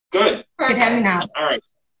could hear me now. All right.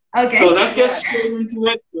 Okay. So let's get straight into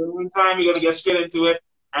it. One time, we're going to get straight into it.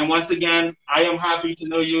 And once again, I am happy to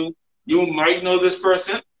know you. You might know this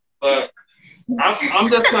person, but I'm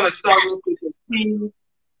just going to start with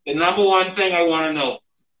the number one thing I want to know.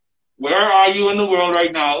 Where are you in the world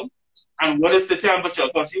right now? And what is the temperature?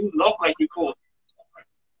 Because you look like you're cold.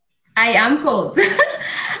 I am cold.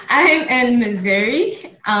 I'm in Missouri.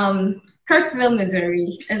 Kirksville,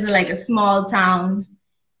 Missouri is like a small town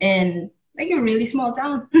in like a really small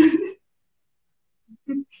town.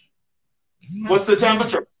 What's the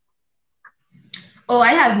temperature? Oh,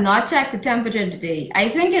 I have not checked the temperature today. I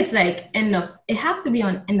think it's like it have to be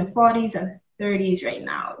in the 40s or 30s right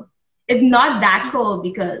now. It's not that cold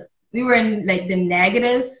because we were in like the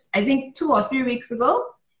negatives, I think 2 or 3 weeks ago.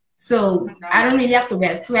 So I don't really have to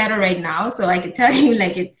wear a sweater right now. So I could tell you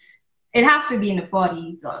like it have to be in the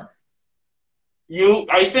 40s or.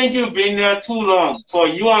 I think you've been there too long. For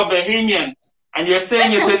you are Bahamian and you're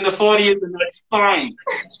saying it's in the 40s and that's fine.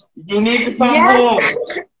 You need to come home.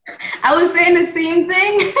 I was saying the same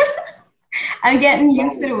thing. I'm getting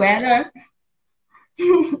used to the weather.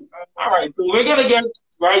 All right, so we're gonna get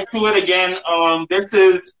right to it again. This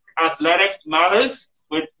is Athletic Matters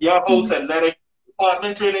with your host, Athletic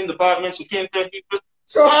Training Department, Shakeitha Henifield.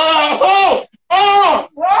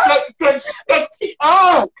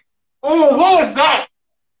 What was that?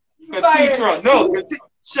 Shakeitha, no,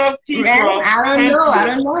 Shakeitha. I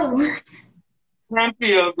don't know.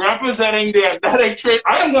 Henifield representing the athletic trade.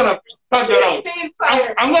 I am gonna cut that out.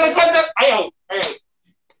 I'm gonna cut that out. I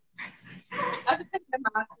have to take my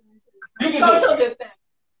mask. Social distance.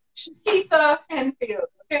 Shakeitha Henifield.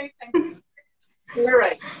 Okay, thank you. You're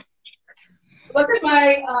right. Look at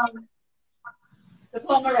my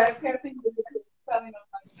diploma right here. Spelling of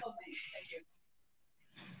my full name. Thank you.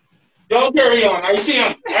 Don't carry on. I see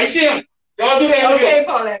him. Don't do that. Okay,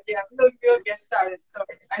 Paulette. Yeah, we'll get started. So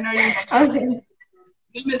I know you're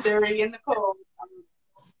in Missouri in the cold.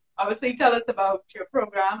 Obviously, tell us about your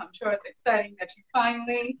program. I'm sure it's exciting that you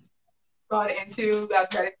finally got into the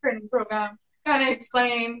athletic training program. Kind of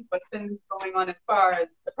explain what's been going on as far as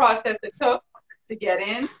the process it took to get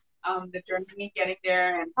in, the journey getting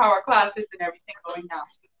there, and power classes and everything going down.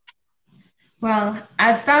 Well,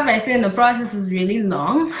 I'd start by saying the process was really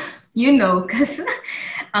long, because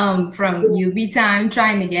from UB time,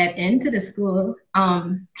 trying to get into the school,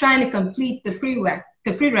 trying to complete the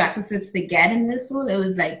prerequisites to get in the school, it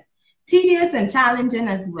was like tedious and challenging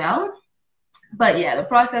as well. But yeah, the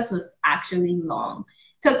process was actually long.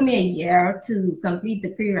 It took me a year to complete the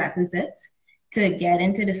prerequisites to get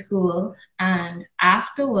into the school. And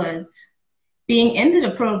afterwards, being into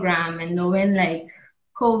the program and knowing like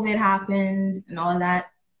COVID happened and all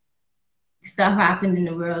that stuff happened in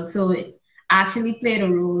the world. So it actually played a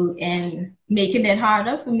role in making it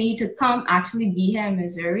harder for me to actually be here in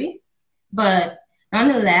Missouri. But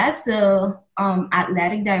nonetheless, the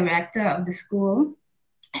athletic director of the school,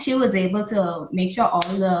 she was able to make sure all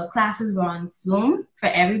the classes were on Zoom for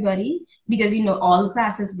everybody because, all the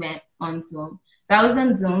classes went on Zoom. So I was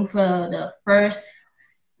on Zoom for the first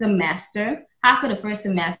semester, half of the first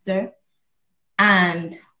semester.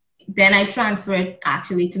 And then I transferred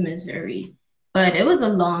actually to Missouri. But it was a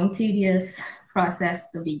long, tedious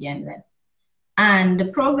process to begin with. And the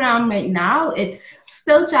program right now, it's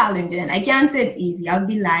still challenging. I can't say it's easy. I'll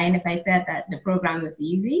be lying if I said that the program was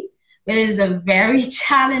easy. It is a very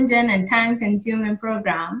challenging and time-consuming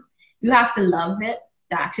program. You have to love it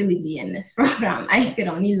to actually be in this program. I could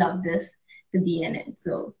only love this to be in it.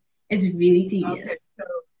 So it's really tedious. Okay, so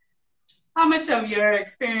how much of your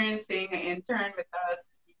experience being an intern with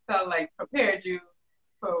us felt like prepared you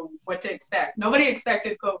for what to expect? Nobody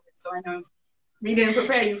expected COVID, so I know we didn't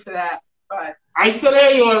prepare you for that. But I still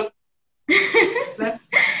hear you.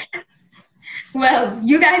 Well,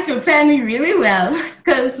 you guys prepared me really well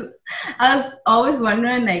because I was always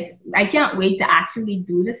wondering, like, I can't wait to actually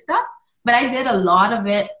do this stuff. But I did a lot of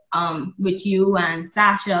it with you and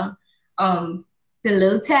Sasha. The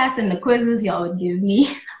little tests and the quizzes y'all would give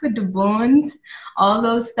me with the bones, all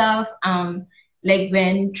those stuff. Like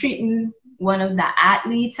when treating one of the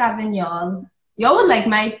athletes, having y'all were like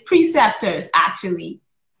my preceptors actually,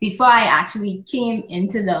 before I actually came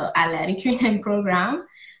into the athletic training program.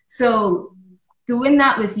 So doing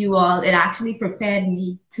that with you all, it actually prepared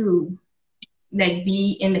me to like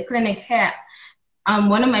be in the clinics here.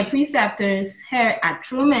 One of my preceptors here at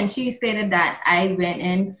Truman, she stated that I went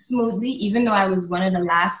in smoothly, even though I was one of the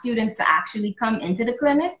last students to actually come into the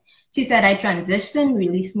clinic. She said I transitioned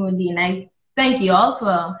really smoothly, and I thank you all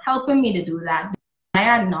for helping me to do that. I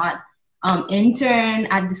had not interned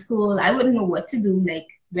at the school. I wouldn't know what to do, like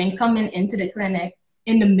when coming into the clinic.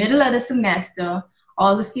 in the middle of the semester,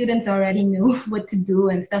 all the students already knew what to do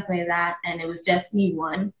and stuff like that, and it was just me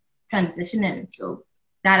one transitioning. So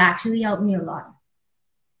that actually helped me a lot.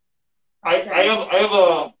 I have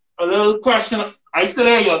a little question. I still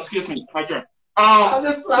hear you. Excuse me, my turn.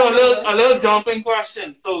 So a little jumping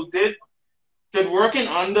question. So did working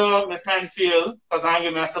under Miss Henifield, because I'm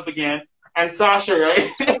gonna mess up again, and Sasha, right?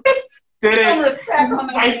 Did it?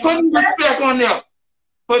 I putting respect on them.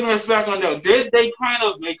 Putting respect on them. Did they kind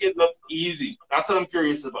of make it look easy? That's what I'm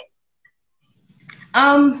curious about.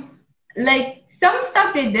 Like some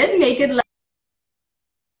stuff they did make it like.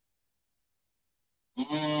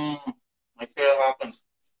 Like that happens.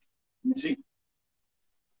 Let me see.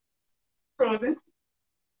 Frozen.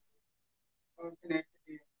 Oh,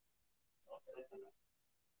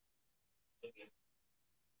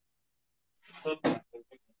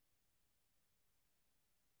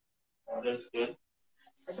 that's good.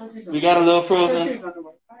 We got a little frozen.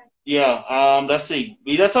 Yeah. Let's see.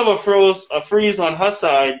 We just have a freeze on her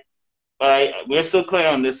side, but we're still clear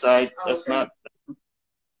on this side. Oh, that's okay. Not.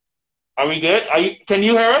 Are we good? Can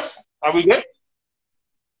you hear us? Are we good?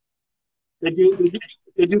 Did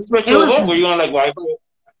you switch over? Were you on like Wi-Fi?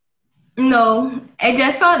 No, I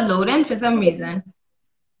just saw it loading for some reason.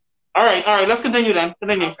 All right. Let's continue then.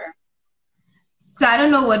 Continue. Okay. So I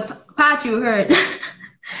don't know what part you heard,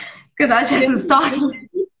 because I just was talking.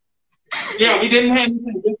 Yeah, we didn't have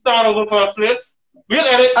anything. Just start over first, please. We'll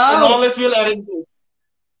edit. And all this, we'll edit.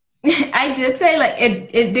 I did say like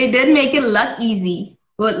they did make it look easy,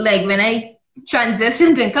 but like when I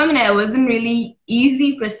transitioned and coming out, it wasn't really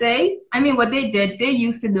easy per se. I mean, what they did, they're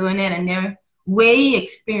used to doing it and they're way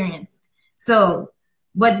experienced. So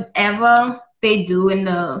whatever they do in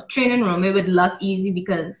the training room, it would look easy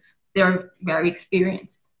because they're very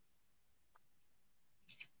experienced.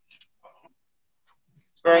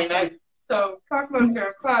 Very nice. So talk about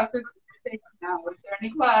your classes you're taking now. Is there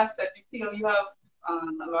any class that you feel you have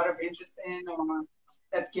a lot of interest in or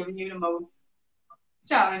that's giving you the most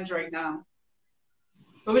challenge right now?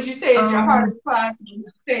 What would you say is your hardest class? What would you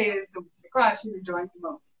say is the class you're enjoying the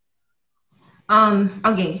most?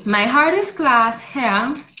 Okay, my hardest class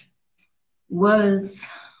here was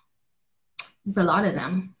a lot of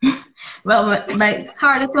them. Well, my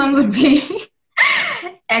hardest one would be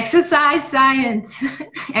exercise science,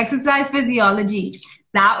 exercise physiology.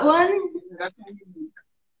 That one.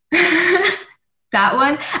 That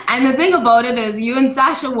one. And the thing about it is you and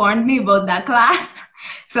Sasha warned me about that class.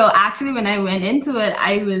 So actually when I went into it,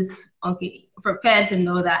 I was prepared to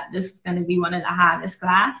know that this is going to be one of the hardest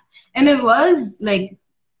class. And it was like,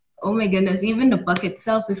 oh my goodness, even the book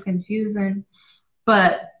itself is confusing.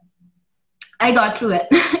 But I got through it.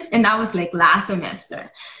 And that was like last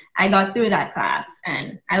semester. I got through that class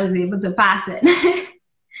and I was able to pass it.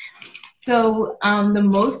 So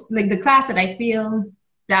the class that I feel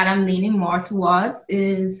that I'm leaning more towards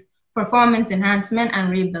is performance enhancement and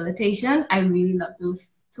rehabilitation. I really love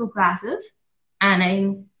those two classes, and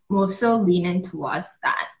I'm more so leaning towards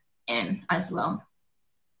that end as well.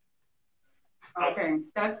 Okay,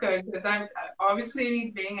 that's good, because I'm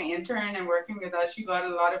obviously being an intern and working with us, you got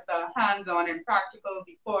a lot of the hands-on and practical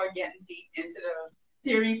before getting deep into the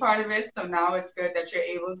theory part of it. So now it's good that you're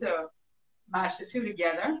able to mash the two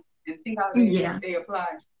together and see how they apply.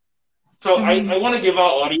 So I want to give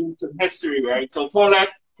our audience some history, right? So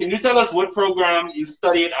Paulette, can you tell us what program you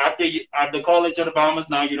studied at the College of the Bahamas,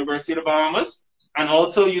 now University of the Bahamas? And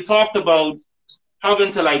also you talked about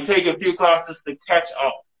having to like take a few classes to catch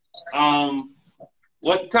up.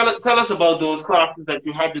 Tell us about those classes that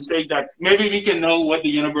you had to take that maybe we can know what the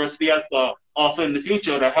university has to offer in the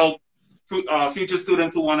future to help future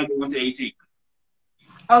students who want to go into AT.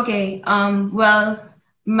 Okay. Well,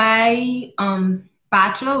 my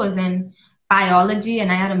bachelor was in biology,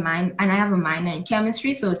 and I have a minor in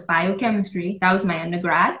chemistry, so it's biochemistry. That was my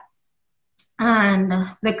undergrad. And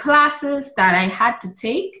the classes that I had to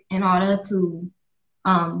take in order to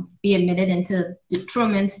be admitted into the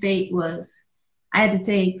Truman State was I had to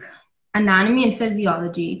take anatomy and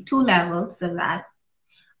physiology, 2 levels of that.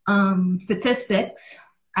 Statistics,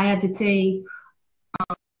 I had to take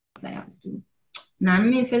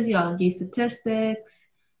anatomy and physiology, statistics.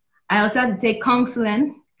 I also had to take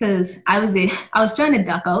counseling because I was trying to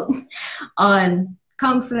duck out on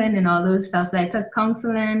counseling and all those stuff. So I took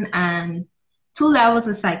counseling and 2 levels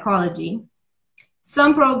of psychology.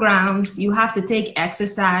 Some programs you have to take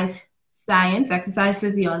exercise science, exercise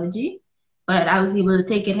physiology, but I was able to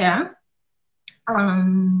take it here.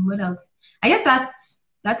 What else? I guess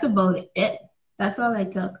that's about it. That's all I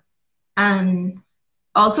took. And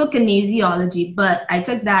also kinesiology, but I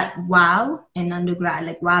took that while in undergrad,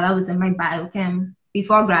 like while I was in my biochem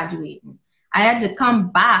before graduating. I had to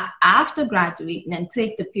come back after graduating and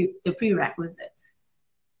take the prerequisites.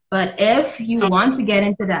 But if you want to get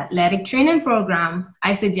into the athletic training program,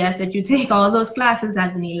 I suggest that you take all those classes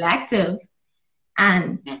as an elective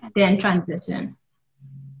and then transition.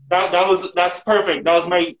 That's perfect. That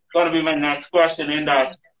was gonna be my next question. In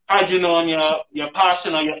that, had you known your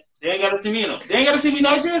passion or they ain't gotta see me, They ain't gotta see me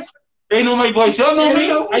now, just they know my voice. Y'all know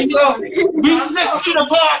me. I know. We 6 feet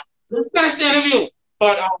apart. Let's finish the interview.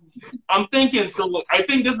 But I'm thinking, so I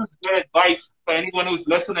think this is good advice for anyone who's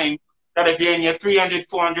listening, that if you're in your 300,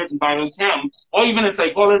 400 in biochem, or even in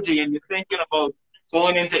psychology, and you're thinking about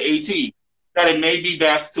going into AT, that it may be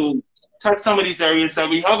best to touch some of these areas that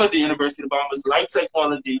we have at the University of The Bahamas, like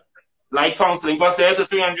psychology, like counseling, because there's a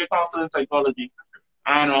 300 counseling psychology.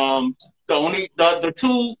 And the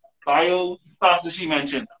 2 bio classes she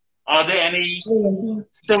mentioned, are there any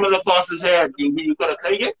similar classes here you could have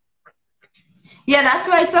taken? Yeah, that's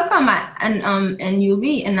what I took them in UB,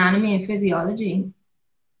 anatomy and physiology.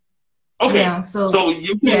 Okay, yeah, so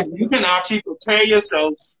you can actually prepare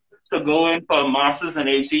yourself to go in for a master's in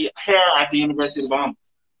AT here at the University of The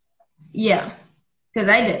Bahamas. Yeah, because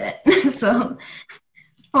I did it. So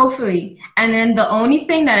hopefully. And then the only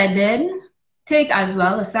thing that I did take as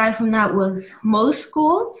well, aside from that, was most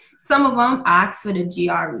schools, some of them ask for the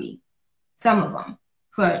GRE. Some of them.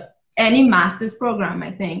 For any master's program,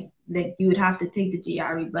 I think, that you would have to take the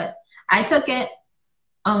GRE. But I took it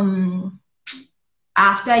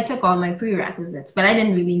after I took all my prerequisites, but I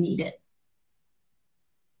didn't really need it.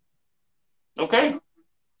 Okay.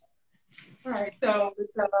 All right, so with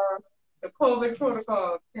the COVID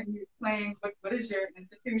protocol, can you explain what is your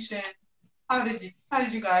institution? How did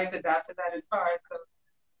you guys adapt to that as far as the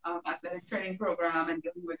athletic training program and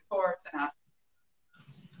dealing with sports and athletes?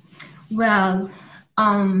 Well,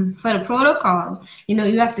 for the protocol,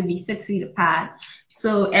 you have to be 6 feet apart.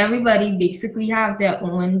 So everybody basically have their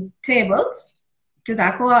own tables, because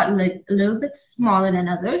our cohort a little bit smaller than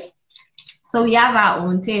others. So we have our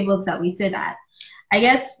own tables that we sit at. I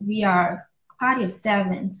guess we are a party of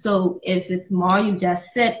 7. So if it's more, you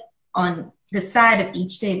just sit on the side of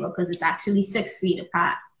each table, because it's actually 6 feet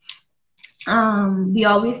apart. We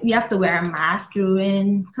have to wear a mask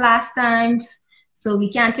during class times. So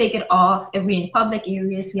we can't take it off. If we're in public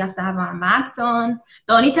areas, we have to have our masks on.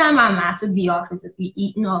 The only time our mask would be off is if we're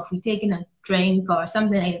eating or if we're taking a drink or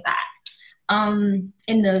something like that.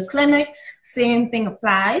 In the clinics, same thing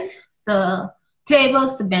applies. The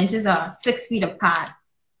tables, the benches are 6 feet apart.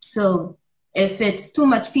 So if it's too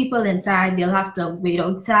much people inside, they'll have to wait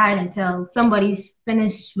outside until somebody's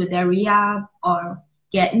finished with their rehab or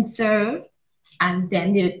getting served, and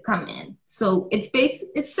then they come in. So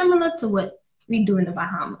it's similar to what we do in the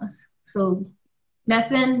Bahamas. So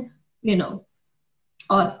nothing,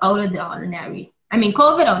 out of the ordinary. I mean,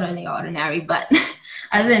 COVID out of the ordinary, but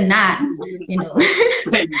other than that,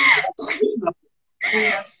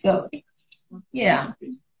 So, yeah.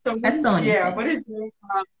 So that's the only thing. What is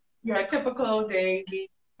your typical day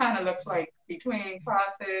kind of looks like between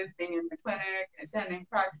classes, being in the clinic, attending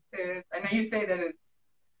practices? I know you say that it's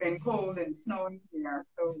been cold and snowy here,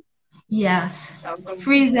 so yes,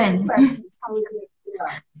 freezing.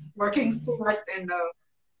 Working sports in the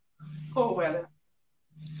cold weather.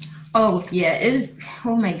 Oh yeah,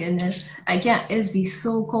 oh my goodness. It's be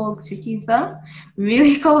so cold, Shakeitha.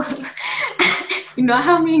 Really cold. You know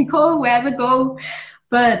how cold weather go.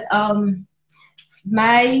 But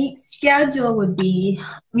my schedule would be,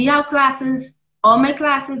 we have classes, all my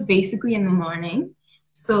classes basically in the morning.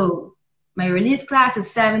 So my release class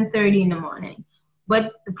is 7:30 in the morning.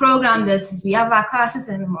 What the program does is we have our classes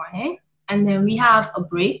in the morning, and then we have a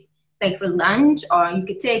break, like for lunch, or you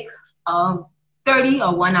could take 30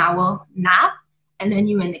 or 1 hour nap, and then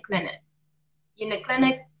you're in the clinic. You're in the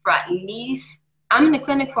clinic for at least, I'm in the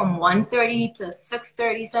clinic from 1:30 to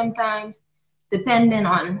 6:30 sometimes, depending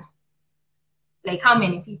on like how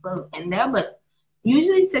many people in there, but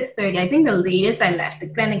usually 6:30. I think the latest I left the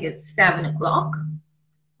clinic is 7 o'clock.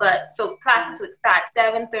 But so classes would start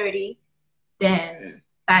 7:30, then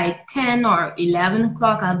by 10 or 11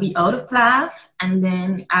 o'clock, I'll be out of class, and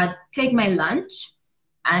then I'll take my lunch.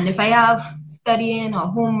 And if I have studying or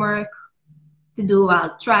homework to do,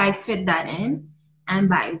 I'll try fit that in. And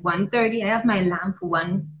by 1:30, I have my lamp for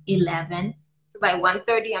 1:11. So by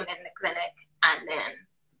 1:30, I'm in the clinic. And then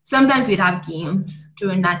sometimes we'd have games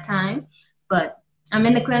during that time. But I'm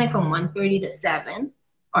in the clinic from 1:30 to 7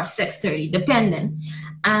 or 6:30, depending.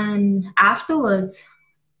 And afterwards,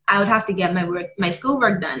 I would have to get my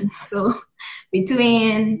schoolwork done. So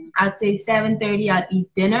between, I'd say 7:30, I'd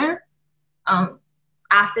eat dinner.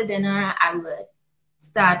 After dinner, I would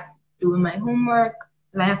start doing my homework,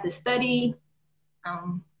 if I have to study,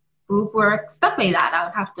 group work, stuff like that, I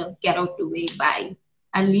would have to get out the way by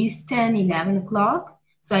at least 10, 11 o'clock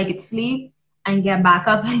so I could sleep and get back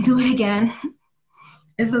up and do it again.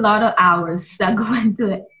 It's a lot of hours that go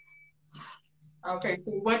into it. Okay,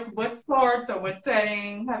 so what sports or what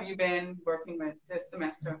setting have you been working with this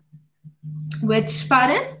semester? Which,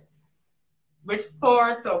 pardon? Which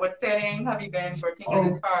sports or what setting have you been working in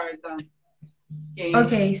as far as games?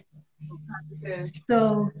 Okay,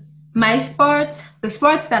 so my sports, the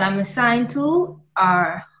sports that I'm assigned to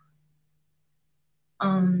are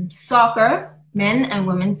soccer, men and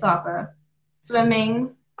women soccer,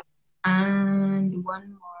 swimming, and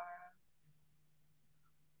one more.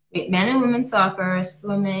 Wait, men and women soccer,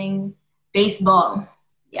 swimming, baseball.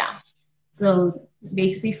 Yeah. So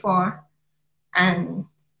basically 4. And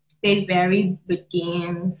they vary with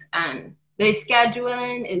games, and their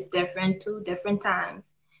scheduling is different too, different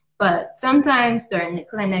times. But sometimes during the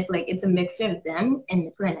clinic, like it's a mixture of them in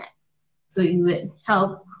the clinic. So you would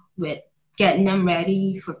help with getting them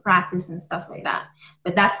ready for practice and stuff like that.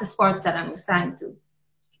 But that's the sports that I'm assigned to.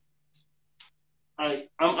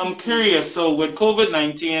 I'm curious. So with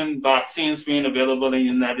COVID-19 vaccines being available in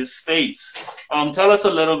the United States, tell us a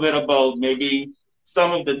little bit about maybe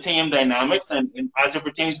some of the team dynamics and as it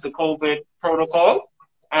pertains to COVID protocol,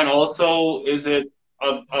 and also is it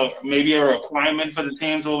maybe a requirement for the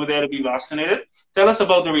teams over there to be vaccinated? Tell us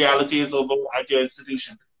about the realities over at your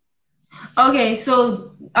institution. Okay,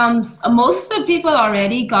 so most of the people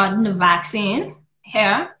already gotten the vaccine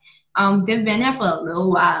here. They've been here for a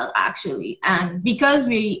little while actually, and because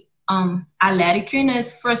we athletic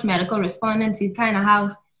trainers, first medical respondents, you kind of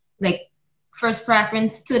have like first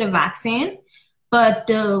preference to the vaccine. But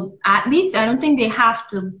the athletes, I don't think they have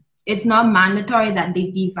to. It's not mandatory that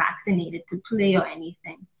they be vaccinated to play or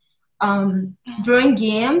anything. During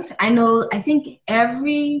games, I think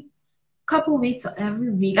every couple weeks or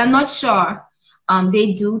every week, I'm not sure,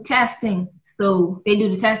 they do testing. So they do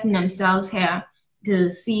the testing themselves here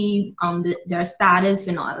to see their status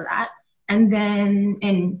and all of that. And then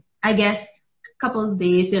in, I guess, a couple of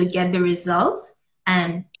days, they'll get the results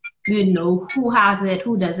and you know who has it,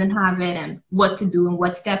 who doesn't have it, and what to do and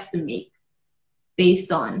what steps to make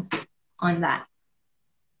based on that.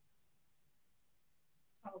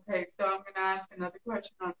 Okay, so I'm going to ask another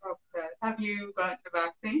question on top of that. Have you gotten the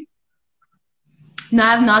vaccine? No,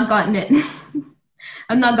 I've not gotten it.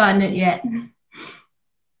 I've not gotten it yet.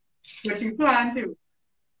 But you plan to?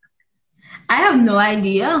 I have no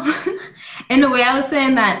idea. In a way, I was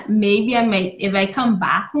saying that maybe I might, if I come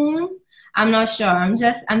back home, I'm not sure. I'm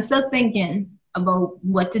still thinking about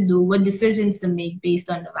what to do, what decisions to make based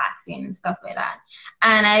on the vaccine and stuff like that.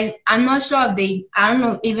 And I'm not sure if I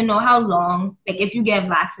don't even know how long, like if you get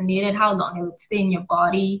vaccinated, how long it would stay in your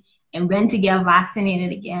body and when to get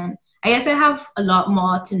vaccinated again. I guess I have a lot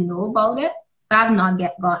more to know about it, but I've not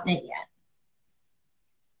gotten it yet.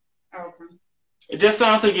 Okay. It just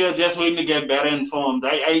sounds like you're just waiting to get better informed.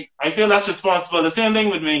 I feel that's responsible. The same thing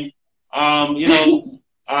with me.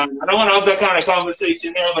 I don't want to have that kind of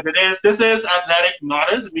conversation here, but this is athletic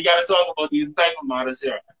matters. We got to talk about these type of matters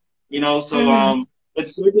here.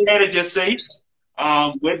 It's good to hear it just safe.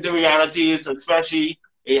 With the realities, especially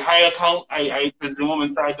a higher count, I presume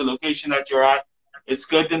inside the location that you're at. It's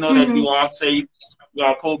good to know that you are safe, you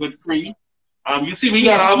are COVID free. You see, we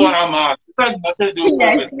gotta have on our masks. It has nothing to do with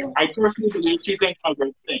COVID. I personally believe she thinks I'm a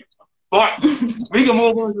great thing. But we can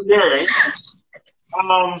move on from there, right?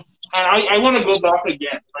 I want to go back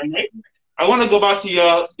again, right? I want to go back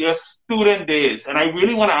to your student days, and I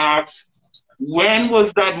really want to ask, when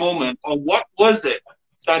was that moment, or what was it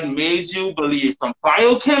that made you believe from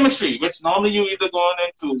biochemistry, which normally you either go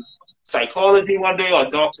into psychology one day or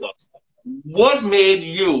doctor, what made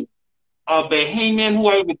you, a Bahamian who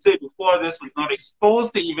I would say before this was not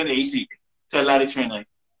exposed to even AT, to athletic training,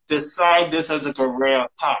 decide this as a career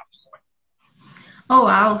path? Oh,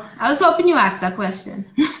 wow. I was hoping you asked that question.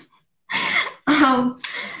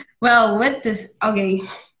 Well, with this, okay,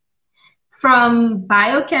 from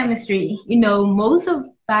biochemistry, most of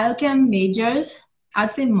biochem majors,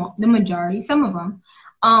 I'd say the majority, some of them,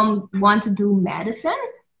 want to do medicine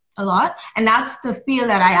a lot. And that's the field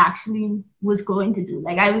that I actually was going to do.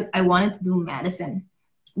 Like I wanted to do medicine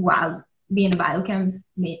while being a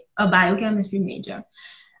biochemistry major.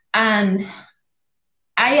 And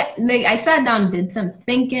I sat down and did some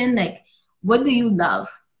thinking, like, what do you love?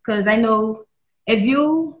 Because I know if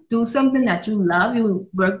you do something that you love, you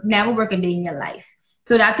never work a day in your life.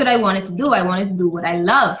 So that's what I wanted to do. I wanted to do what I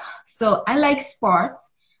love. So I like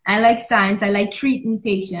sports, I like science, I like treating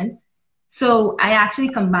patients. So I actually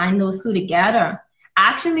combined those two together.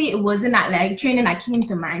 Actually, it wasn't athletic training that came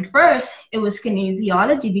to mind first. It was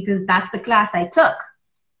kinesiology because that's the class I took.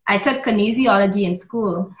 I took kinesiology in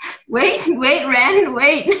school. Wait, Ren,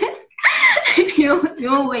 wait.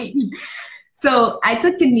 you wait. So I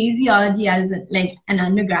took kinesiology as an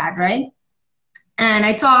undergrad, right? And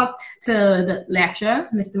I talked to the lecturer,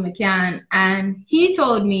 Mr. McCann, and he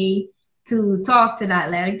told me to talk to the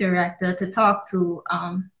athletic director, to talk to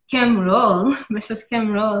Kim Roll, Mrs.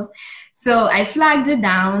 Kim Roll. So I flagged her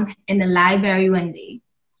down in the library one day.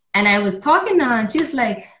 And I was talking to her, and she was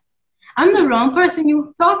like, I'm the wrong person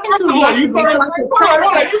you talking to. You found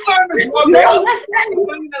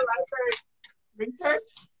research?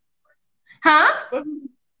 Huh?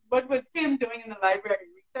 What was Kim doing in the library?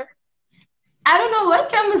 Research? I don't know what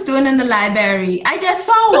Kim was doing in the library. I just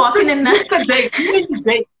saw her walking in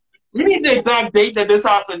the... We need the exact date that this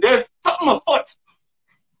happened. There's something afoot.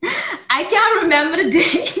 I can't remember the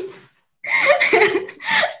date.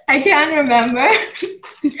 I can't remember.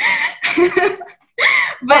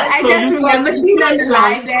 But I just remember seeing her in the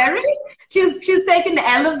library. She was taking the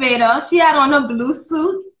elevator. She had on a blue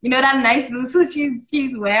suit. You know that nice blue suit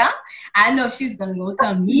she's wearing? I don't know if she's going to go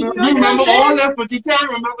to a meeting. You remember all this, but you can't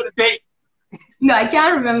remember the date. No, I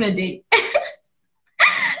can't remember the date.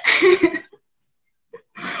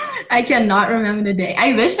 I cannot remember the day.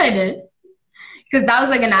 I wish I did. Because that was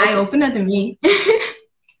like an eye-opener to me.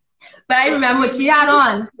 But I remember what she had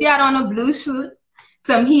on. She had on a blue suit,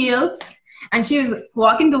 some heels, and she was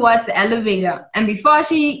walking towards the elevator. And before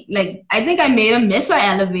she, I think I made her miss her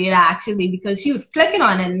elevator, actually, because she was clicking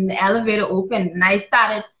on it and the elevator opened. And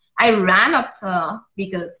I ran up to her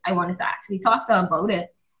because I wanted to actually talk to her about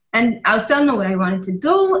it. And I was telling her what I wanted to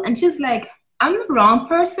do. And she was like, I'm the wrong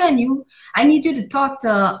person. I need you to talk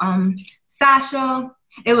to Sasha.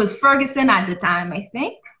 It was Ferguson at the time, I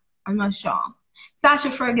think. I'm not sure.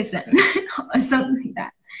 Sasha Ferguson or something like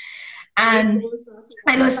that. And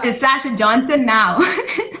I know it's Sasha Johnson now.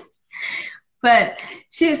 But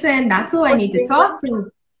she was saying that's who I need to talk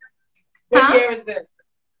to. What year is this?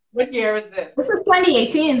 What year is this? This was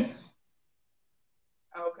 2018.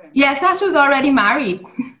 Okay. Yeah, Sasha was already married.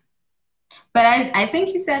 But I think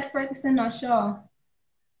she said Ferguson, not sure.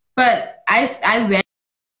 But I read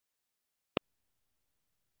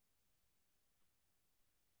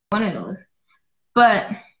one of those. But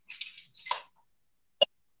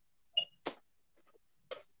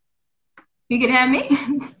you can hear me?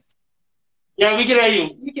 Yeah, we can hear you.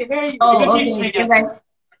 We can hear you. Oh, okay.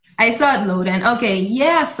 I saw it loading. Okay,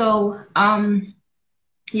 yeah, so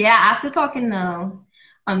after talking to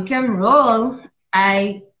Kim Roll,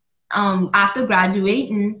 after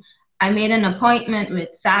graduating, I made an appointment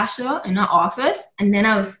with Sasha in her office, and then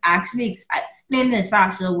I was actually explaining to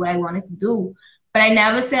Sasha what I wanted to do, but I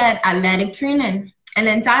never said athletic training. And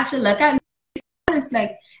then Sasha looked at me, and it's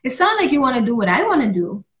like, it sounds like you want to do what I want to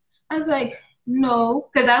do. I was like, no,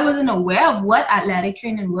 because I wasn't aware of what athletic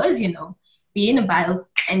training was, being in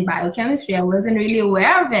biochemistry, I wasn't really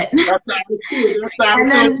aware of it.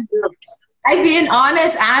 And then, I'm being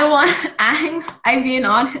honest. I'm being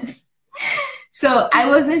honest. So I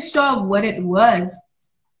wasn't sure of what it was.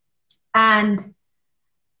 And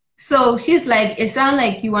so she's like, it sounds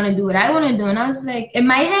like you want to do what I want to do. And I was like, in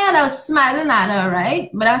my head, I was smiling at her, right?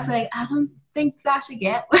 But I was like, I don't think Sasha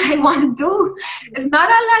get what I want to do. It's not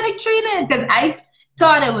athletic training. Because I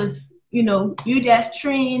thought it was, you just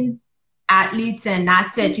train athletes and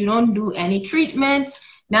that's it. You don't do any treatments,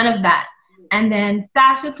 none of that. And then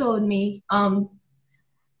Sasha told me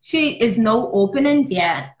she is no openings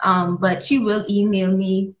yet, but she will email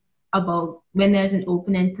me about when there's an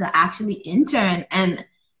opening to actually intern. And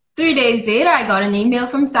 3 days later, I got an email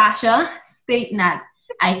from Sasha stating that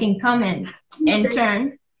I can come and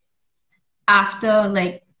intern after,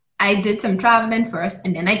 I did some traveling first,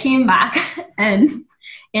 and then I came back and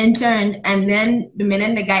interned. And then the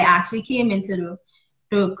minute the guy actually came into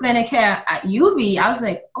the clinic here at UB, I was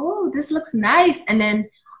like, oh, this looks nice. And then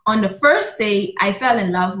on the first day, I fell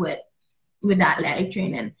in love with athletic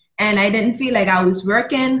training. And I didn't feel like I was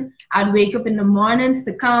working. I'd wake up in the mornings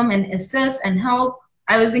to come and assist and help.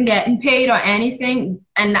 I wasn't getting paid or anything.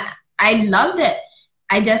 And I loved it.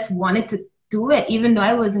 I just wanted to do it, even though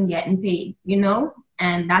I wasn't getting paid,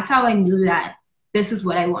 And that's how I knew that this is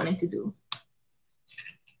what I wanted to do.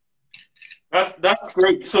 That's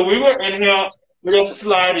great. So we were in here, we're just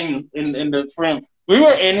sliding in the frame. We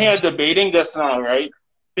were in here debating just now, right?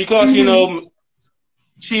 Because,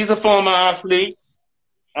 she's a former athlete.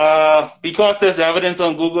 Because there's evidence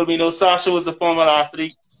on Google, we know Sasha was a former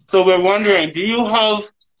athlete. So we're wondering, do you have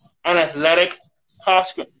an athletic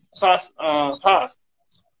past?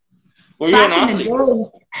 Were you an athlete?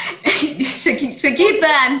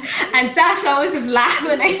 Shakeitha and Sasha always just laugh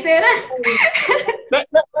when I say this.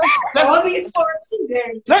 All these sports she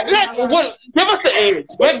did. Give us the age.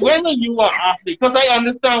 When were you an athlete? Because I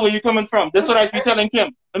understand where you're coming from. That's what I used to be telling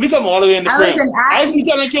Kim. Let me come all the way in the frame. I used to be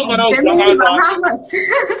telling Kim when I was young.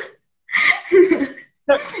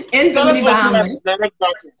 In the Bahamas. In the Bahamas.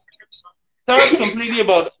 Tell us completely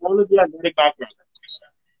about all of your athletic background.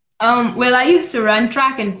 Well, I used to run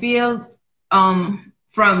track and field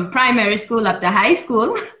from primary school up to high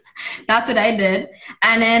school. That's what I did.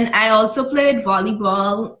 And then I also played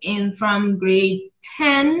volleyball from grade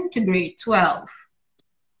 10 to grade 12.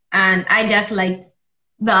 And I just liked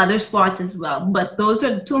the other sports as well. But those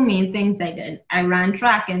are the two main things I did. I ran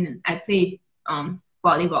track and I played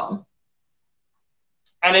volleyball.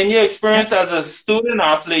 And in your experience as a student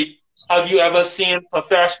athlete, have you ever seen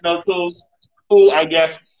professionals who I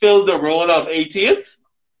guess, filled the role of ATs?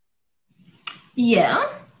 Yeah.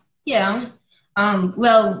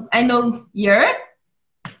 Well, I know Yurt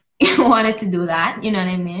wanted to do that, you know what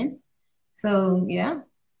I mean? So, yeah.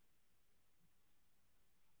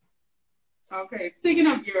 Okay, speaking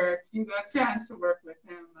of Yurt, you got a chance to work with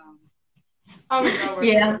him. How was that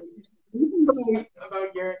working with him?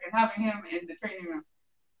 About Yurt and having him in the training room?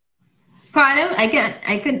 Pardon? I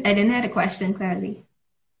didn't hear the question clearly.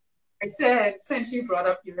 I said, since you brought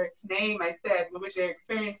up Yurt's name, I said, what was your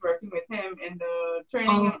experience working with him in the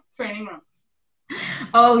training room?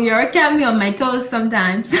 Oh, Yurt kept me on my toes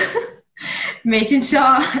sometimes, making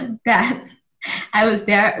sure that I was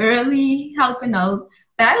there early, helping out.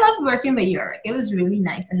 But I loved working with Yurt. It was really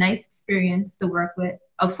nice, a nice experience to work with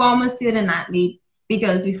a former student athlete,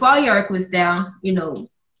 because before Yurt was there, you know,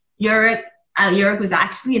 Yurt was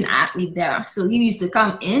actually an athlete there. So he used to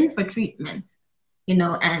come in for treatments. You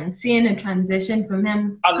know, and seeing a transition from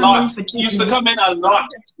him. A lot. He used to come in a lot.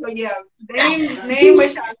 So, yeah, name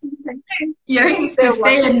which You're used to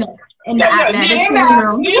stay in the athletic training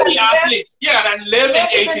room. Name the athletes. Yeah, that live in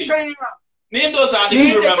 18. Name those athletes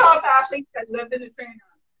you remember. The top athletes that lived in the training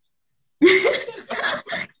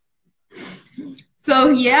room. So,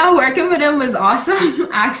 yeah, working with him was awesome,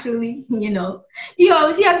 actually. You know, he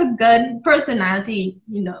has a good personality,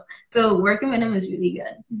 you know. So working with him was really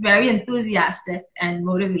good. Very enthusiastic and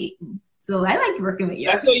motivating. So I liked working with you.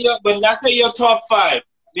 Let's say your top 5.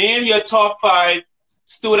 Name your top 5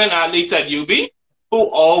 student athletes at UB who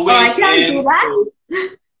always. I can't do that.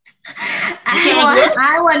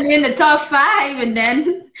 I want in the top 5, and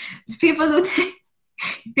then people who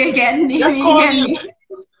they get me. Let's call me.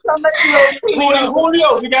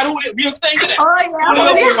 Julio, we got Julio. We are staying there. Oh yeah,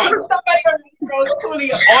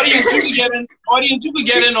 Julio. Audience, you could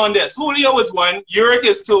get in on this. Julio is 1. Yurt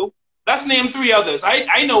is 2. Let's name 3 others.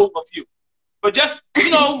 I know a few, but just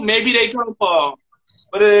maybe they come for.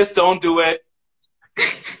 But it is, don't do it.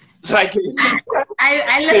 Like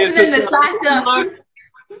I listen to the Sasha.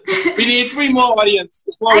 We need 3 more, audience.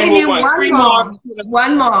 I need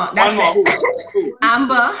one more. That's it.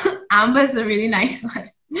 Amber's a really nice one.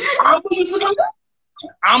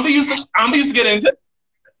 Amber used to get injured.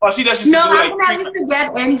 Or she does. No, I never used to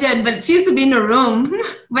get injured, but she used to be in the room.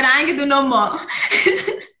 But I ain't gonna do no more.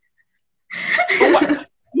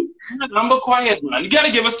 Amber, quiet, man. You gotta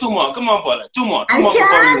give us 2 more. Come on, Paulette. 2 more. I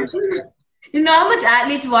can't. You know how much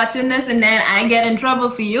athletes watching this, and then I get in trouble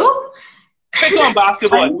for you? Pick on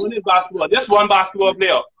basketball. You need basketball. Just one basketball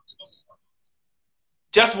player.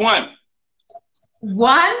 Just one.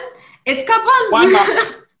 One? It's couple. One.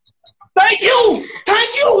 Thank you.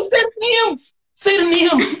 Say the names. Say the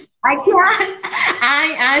names. I can't.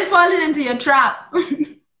 I'm falling into your trap.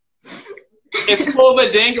 It's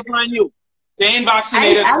COVID. They ain't upon you. They ain't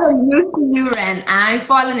vaccinated. I'm used to you, Ren. I'm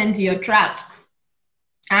falling into your trap.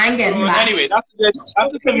 I ain't getting back. Anyway, that's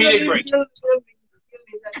a comedic break.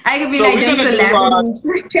 I could be so like them celebrities.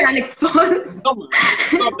 Can't expose. No,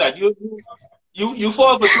 stop that. You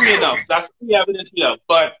fall for 3 enough. That's the evidence we have.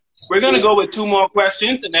 But we're gonna go with 2 more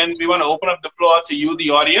questions, and then we want to open up the floor to you,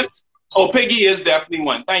 the audience. Oh, Piggy is definitely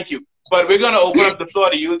one. Thank you. But we're gonna open up the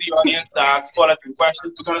floor to you, the audience, to ask Paulette some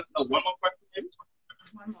questions. We're gonna one more question, maybe.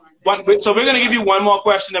 One more. So we're gonna give you 1 more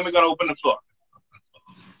question, then we're gonna open the floor.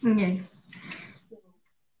 Okay.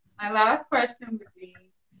 My last question would be,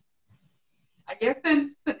 I guess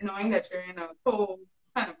since knowing that you're in a cold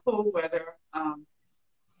weather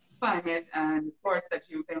climate and sports that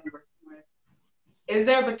you've been working with, is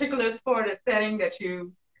there a particular sport or setting that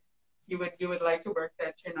you would like to work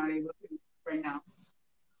that you're not able to right now?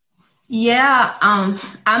 Yeah,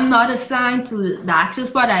 I'm not assigned to the actual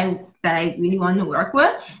sport that I really want to work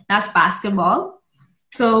with. That's basketball.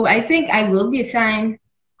 So I think I will be assigned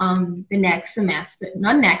the next semester,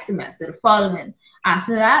 not next semester, the following.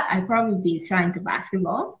 After that, I'd probably be assigned to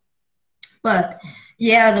basketball. But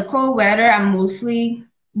yeah, the cold weather, I'm mostly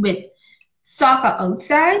with soccer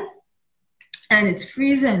outside, and it's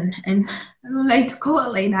freezing, and I don't like to go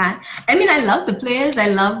out like that. I mean, I love the players. I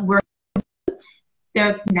love work.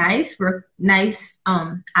 They're nice,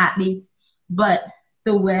 athletes, but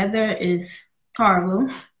the weather is horrible.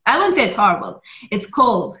 I wouldn't say it's horrible. It's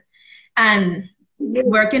cold, and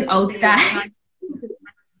working outside.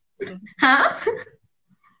 Huh?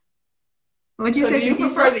 What'd you say? Do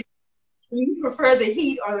you prefer the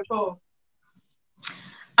heat or the cold?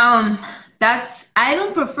 I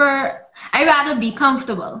don't prefer. I rather be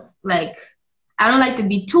comfortable. Like, I don't like to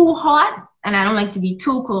be too hot, and I don't like to be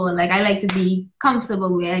too cold. Like, I like to be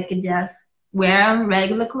comfortable where I can just wear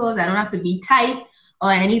regular clothes. I don't have to be tight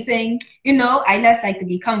or anything. You know, I just like to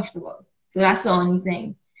be comfortable. So that's the only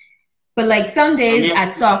thing. But like some days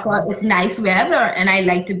at soccer, it's nice weather, and I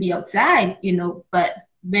like to be outside, you know. But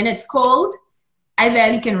when it's cold, I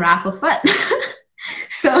barely can wrap a foot.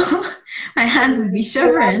 So my hands would be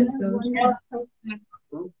shivering. So.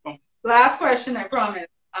 Last question, I promise.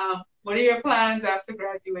 What are your plans after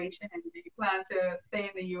graduation? And do you plan to stay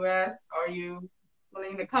in the U.S.? Or are you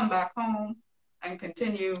willing to come back home and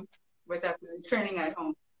continue with athletic training at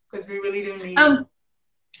home? Because we really do need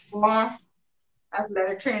more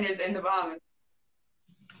athletic trainers in the Bahamas.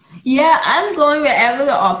 Yeah, I'm going wherever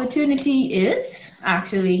the opportunity is,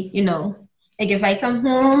 actually. You know, like if I come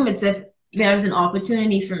home, it's if there's an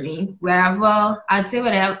opportunity for me. Wherever, I'd say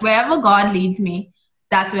wherever God leads me,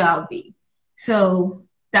 that's where I'll be. So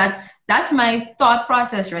that's my thought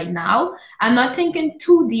process right now. I'm not thinking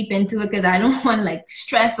too deep into it because I don't want to like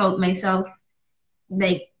stress out myself,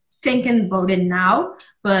 like thinking about it now.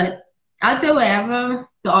 But I'd say wherever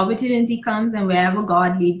the opportunity comes and wherever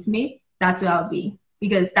God leads me, that's where I'll be.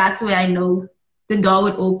 Because that's where I know the door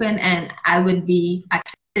would open and I would be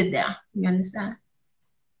accepted there. You understand?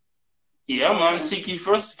 Yeah, man. Seek ye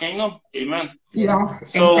first kingdom. Amen.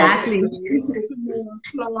 Yes, so, exactly.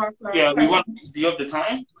 Yeah, we want to do up the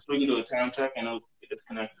time, so we can do a time check and I'll get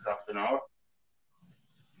disconnected after an hour.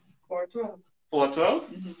 4:12. 4:12?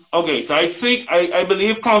 Mm-hmm. Okay, so I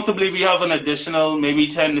believe comfortably we have an additional maybe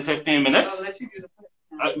 10 to 15 minutes. I'll let you do the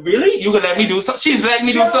really? You could let me do something? She's letting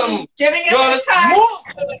me do something. Giving it time.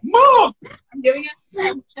 Move! I'm giving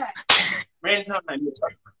it time. Rain time.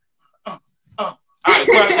 All right,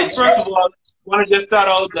 question. First of all, I want to just start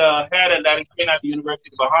out the head athletic trainer at the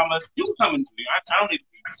University of The Bahamas. You can come into me. I don't need to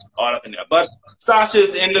be all up in there. But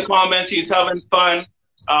Sasha's in the comments. She's having fun.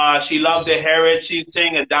 She loved the heritage. She's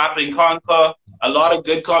saying adapt and conquer. A lot of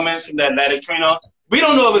good comments from the athletic trainer. We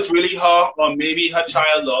don't know if it's really her or maybe her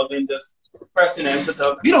child logged in just pressing enter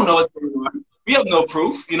stuff. We don't know what's going on. We have no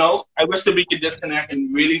proof, you know. I wish that we could disconnect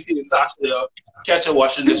and really see if Sasha catch her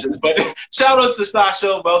washing dishes. But shout out to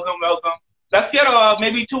Sasha. Welcome, welcome. Let's get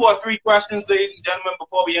maybe 2 or 3 questions, ladies and gentlemen,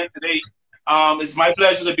 before we end today. It's my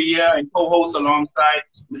pleasure to be here and co-host alongside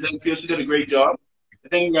Ms. Henifield. She did a great job. I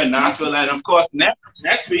think you're natural. And, of course,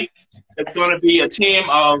 next week, it's going to be a team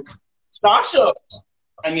of Sasha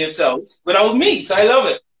and yourself without me. So I love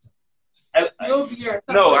it. You'll be here.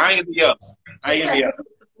 No, I ain't going to be up. I ain't going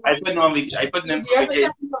to be up. I put them for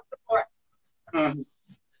vacation.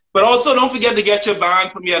 But also, don't forget to get your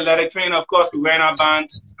band from your athletic trainer. Of course, we're wearing our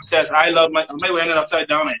bands. It says, I love my... Am I wearing it upside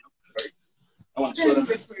down? I want to show them.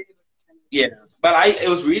 Yeah. But it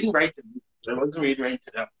was reading right to me. It wasn't reading right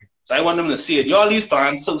to them. So I want them to see it. Y'all, these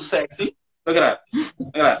bands so sexy. Look at that.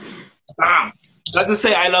 Look at that. Bam. Let's just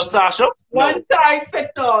say I love Sasha. One size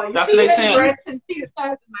fits all. That's what they're saying.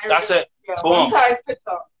 That's it. Boom. One size fits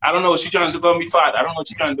all. I don't know what she's trying to do. Gonna be fat. I don't know what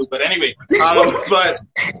she's trying to do. But anyway, but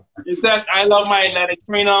it says I love my athletic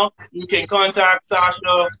trainer. You can contact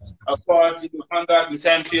Sasha. Of course, you can contact Ms.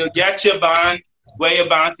 Henifield. Get your bands. Wear your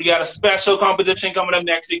bands. We got a special competition coming up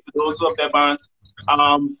next week for those who have their bands.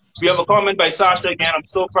 We have a comment by Sasha again. I'm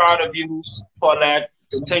so proud of you, Paulette.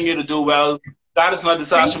 Continue to do well. That is not the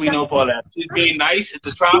Sasha we know, Paulette. She's being nice. It's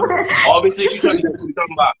a trap. Obviously, she's trying to get you to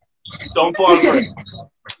come back. Don't fall for it.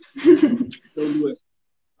 Don't do it.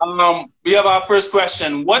 We have our first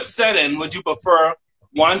question. What setting would you prefer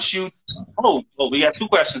once you... Oh, we got 2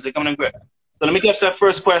 questions. They're coming in quick. So let me get that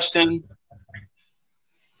first question.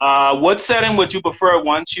 What setting would you prefer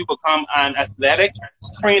once you become an athletic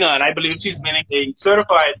trainer? And I believe she's meaning a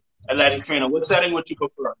certified athletic trainer. What setting would you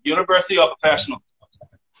prefer? University or professional?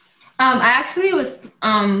 I actually was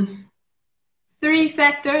 3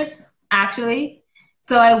 sectors, actually.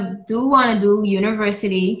 So I do want to do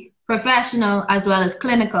university, professional, as well as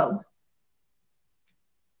clinical.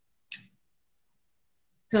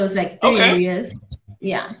 So it's like 3 areas.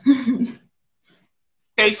 Yeah.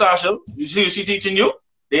 Hey, Sasha, you see she teaching you?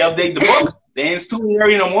 They update the book. They ain't student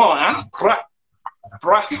area no more, huh? Crap.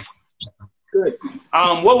 Good.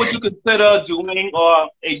 What would you consider doing or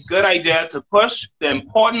a good idea to push the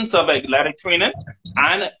importance of athletic training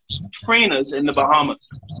and trainers in the Bahamas?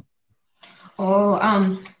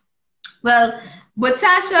 Oh, well, what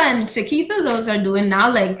Sasha and Shakeitha, those are doing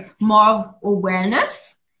now, like more of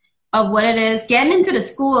awareness of what it is, getting into the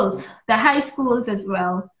schools, the high schools as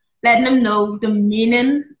well, letting them know the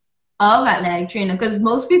meaning of athletic trainer. Because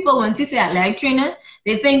most people, once you say athletic trainer,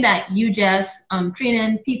 they think that you just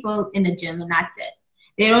training people in the gym and that's it.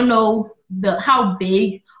 They don't know how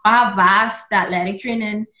big or how vast the athletic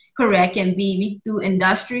training career can be. We do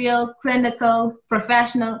industrial, clinical,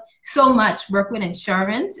 professional, so much work with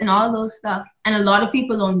insurance and all those stuff. And a lot of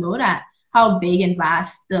people don't know that, how big and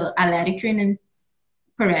vast the athletic training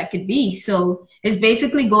career could be. So it's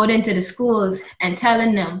basically going into the schools and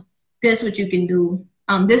telling them, this is what you can do.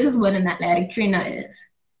 This is what an athletic trainer is.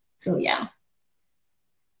 So, yeah.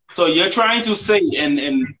 So you're trying to say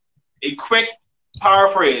in a quick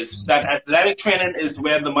paraphrase that athletic training is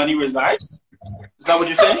where the money resides? Is that what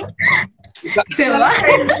you're saying? Is that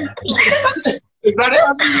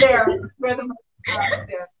it? There, where the money resides,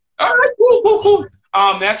 there. All right, cool.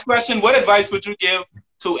 Next question. What advice would you give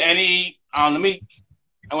to any, I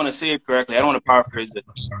want to say it correctly. I don't want to paraphrase it.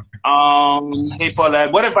 Hey,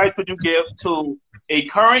 Paulette, what advice would you give to a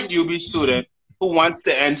current UB student who wants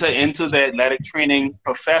to enter into the athletic training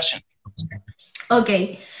profession?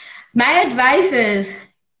 Okay. My advice is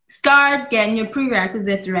start getting your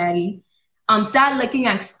prerequisites ready. Start looking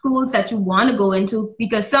at schools that you want to go into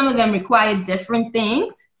because some of them require different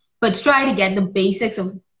things, but try to get the basics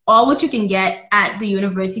of all what you can get at the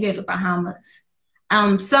University of the Bahamas.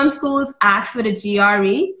 Some schools ask for the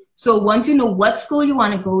GRE. So once you know what school you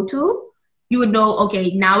want to go to, you would know,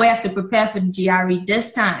 okay, now I have to prepare for the GRE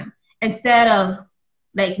this time. Instead of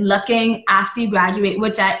like looking after you graduate,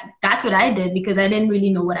 that's what I did because I didn't really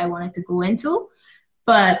know what I wanted to go into.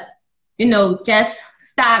 But, just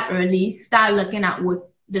start early, start looking at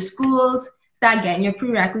what the schools, start getting your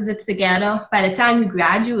prerequisites together. By the time you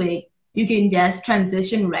graduate, you can just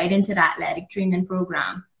transition right into the athletic training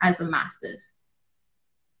program as a master's.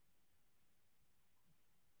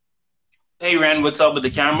 Hey, Ren, what's up with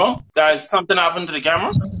the camera? Guys, something happened to the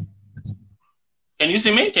camera? Can you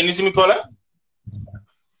see me? Can you see me, Paula?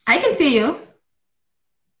 I can see you.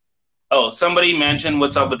 Oh, somebody mentioned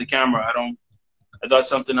what's up with the camera. I thought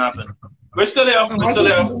something happened. We're still here,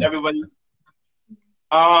 everybody.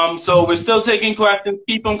 So we're still taking questions.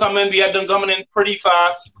 Keep them coming. We had them coming in pretty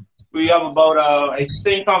fast. We have about, I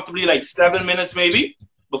think, comfortably like 7 minutes maybe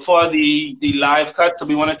before the live cut. So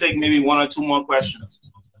we want to take maybe 1 or 2 more questions.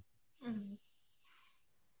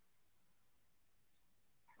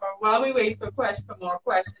 While we wait for more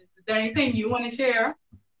questions, is there anything you want to share,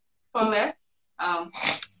 Paulette?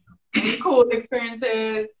 Any cool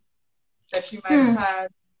experiences that you might have had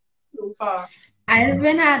so far? I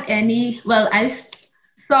haven't had any. Well, I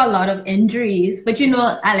saw a lot of injuries, but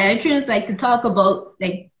athletic trainers like to talk about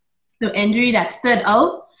like the injury that stood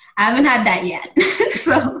out. I haven't had that yet.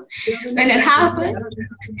 So when it happens,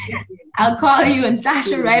 I'll call you and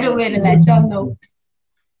Sasha right away to let y'all know.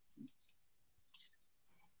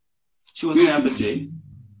 She was in FJ.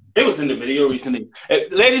 It was in the video recently.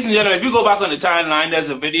 Ladies and gentlemen, if you go back on the timeline,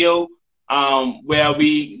 there's a video where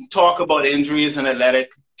we talk about injuries and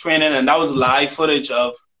athletic training, and that was live footage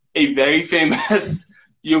of a very famous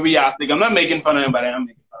UB athlete. I'm not making fun of him, but I am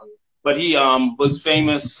making fun of him. But he was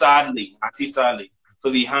famous, sadly,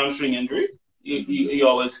 for the hamstring injury. He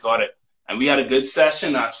always got it. And we had a good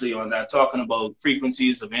session, actually, on that, talking about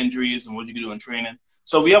frequencies of injuries and what you can do in training.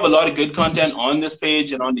 So we have a lot of good content on this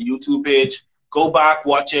page and on the YouTube page. Go back,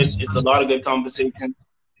 watch it. It's a lot of good conversation.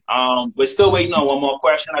 We're still waiting on one more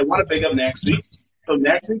question. I want to pick up next week. So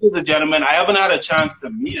next week is a gentleman. I haven't had a chance to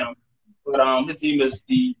meet him, but his name is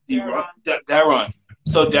Darren.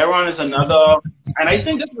 So Darren is another, and I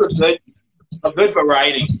think this is a good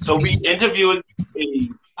variety. So we interviewed a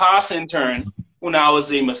past intern who now is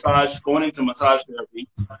going into massage therapy.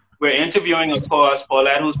 We're interviewing, of course,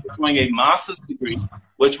 Paulette, who's pursuing a master's degree,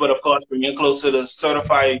 which would, of course, bring you closer to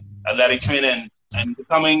certified athletic training and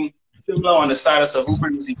becoming similar on the status of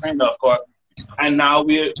previously trainer, of course. And now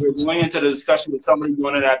we're going into the discussion with somebody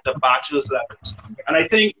doing it at the bachelor's level. And I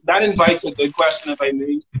think that invites a good question, if I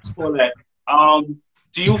may, Paulette.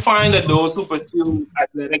 Do you find that those who pursue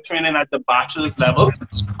athletic training at the bachelor's level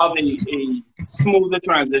have a smoother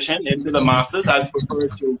transition into the master's as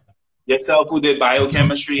compared to yourself, who did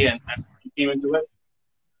biochemistry and came into it?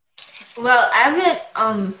 Well, I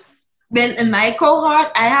haven't been in my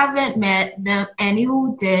cohort. I haven't met them any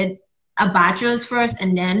who did a bachelor's first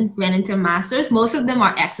and then went into master's. Most of them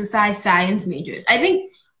are exercise science majors. I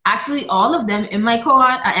think actually all of them in my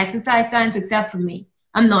cohort are exercise science except for me.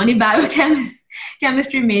 I'm the only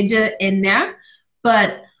chemistry major in there.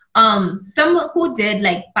 But some who did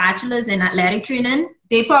like bachelor's in athletic training,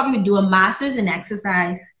 they probably would do a master's in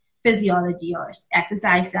exercise physiology or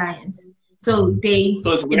exercise science. So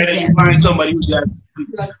it's rare that you find somebody who just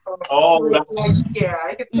yeah,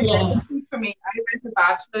 I could say for me, I went the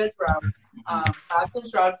bachelor's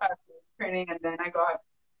route for training, and then I got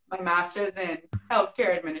my master's in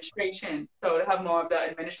healthcare administration. So to have more of the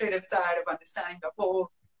administrative side of understanding the whole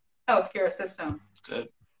healthcare system. Good.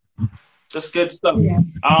 That's good stuff. Yeah.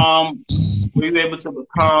 Were you able to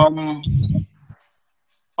become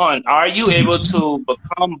are you able to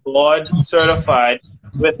become board certified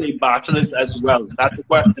with a bachelor's as well? That's a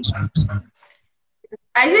question.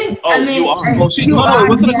 I think. Oh, I mean, you are. What's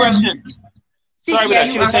the question? Sorry, but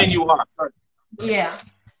she was saying you are. Sorry. Yeah.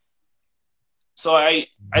 So I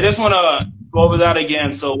just want to go over that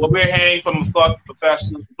again. So what we're hearing from, of course,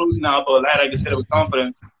 professionals, including now, but like I said with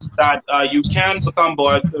confidence, that you can become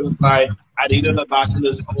board certified at either the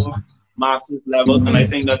bachelor's or master's level, and I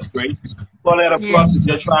think that's great. Paulette, of course, with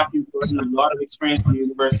your track, you've gotten a lot of experience in the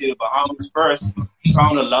University of the Bahamas first. You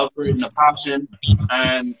found a love for it and a passion,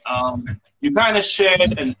 and you kind of shared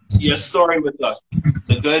your story with us,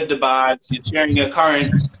 the good, the bad. You're sharing your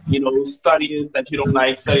current, studies that you don't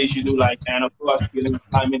like, studies you do like, and of course, dealing with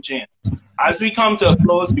climate change. As we come to a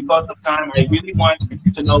close, because of time, I really want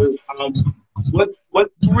to know what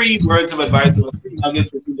 3 words of advice or 3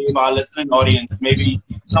 nuggets that you gave our listening audience? Maybe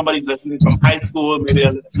somebody's listening from high school, maybe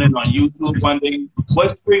they're listening on YouTube one day.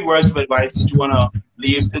 What 3 words of advice would you want to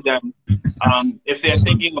leave to them if they're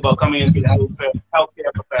thinking about coming into the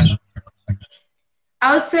healthcare profession?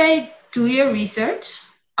 I would say do your research.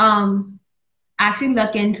 Actually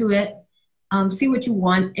look into it. See what you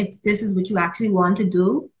want, if this is what you actually want to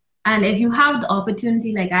do. And if you have the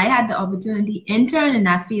opportunity, like I had the opportunity, intern in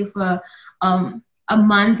that field for a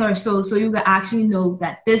month or so you can actually know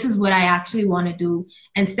that this is what I actually want to do,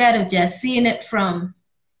 instead of just seeing it from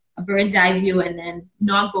a bird's eye view and then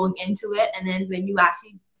not going into it. And then when you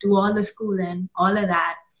actually do all the schooling, all of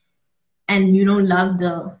that, and you don't love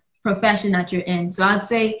the profession that you're in. So I'd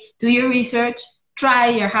say do your research, try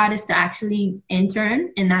your hardest to actually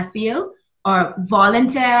intern in that field or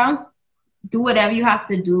volunteer, do whatever you have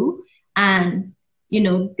to do. And,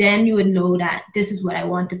 then you would know that this is what I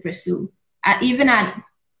want to pursue, even at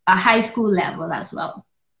a high school level as well.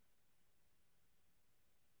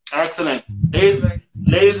 Excellent.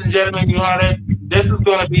 Ladies and gentlemen, you heard it. This is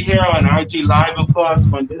going to be here on IG Live, of course,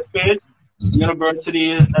 on this page.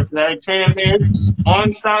 University's athletic training page.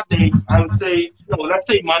 On Saturday, I would say, let's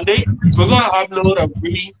say Monday, we're going to upload a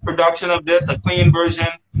reproduction of this, a clean version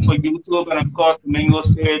for YouTube and, of course, the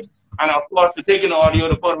Mingos page. And, of course, we're taking the audio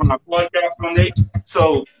to put on our podcast Monday.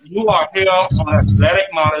 So you are here on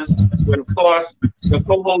Athletic Matters with, of course, your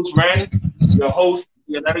co-host, Ren, your host,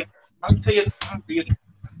 the athletic. I'll tell you.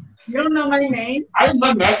 You don't know my name? I'm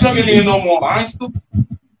not messing up your name no more. I ain't stupid.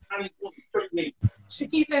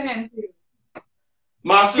 Shakeitha Henifield.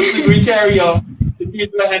 Master's degree carrier,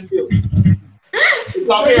 Shakeitha Henifield. It's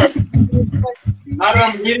up here. Now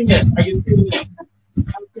that I'm reading it, I can see it.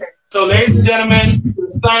 Okay. So, ladies and gentlemen, we're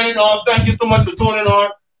signing off. Thank you so much for tuning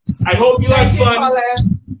on. I hope you had fun.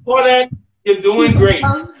 Paulette, you're doing great.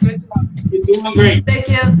 You're doing great. Thank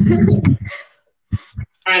you.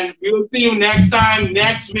 And we will see you next time,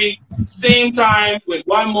 next week, same time, with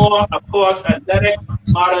one more, of course, Athletic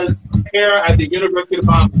Matters here at the University of The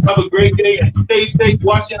Bahamas. Have a great day and stay safe,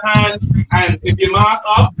 wash your hands, and if your mask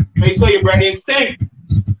up, make sure your breath is stink.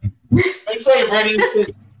 Make sure your breath is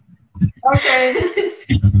stink. Okay.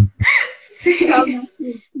 See you.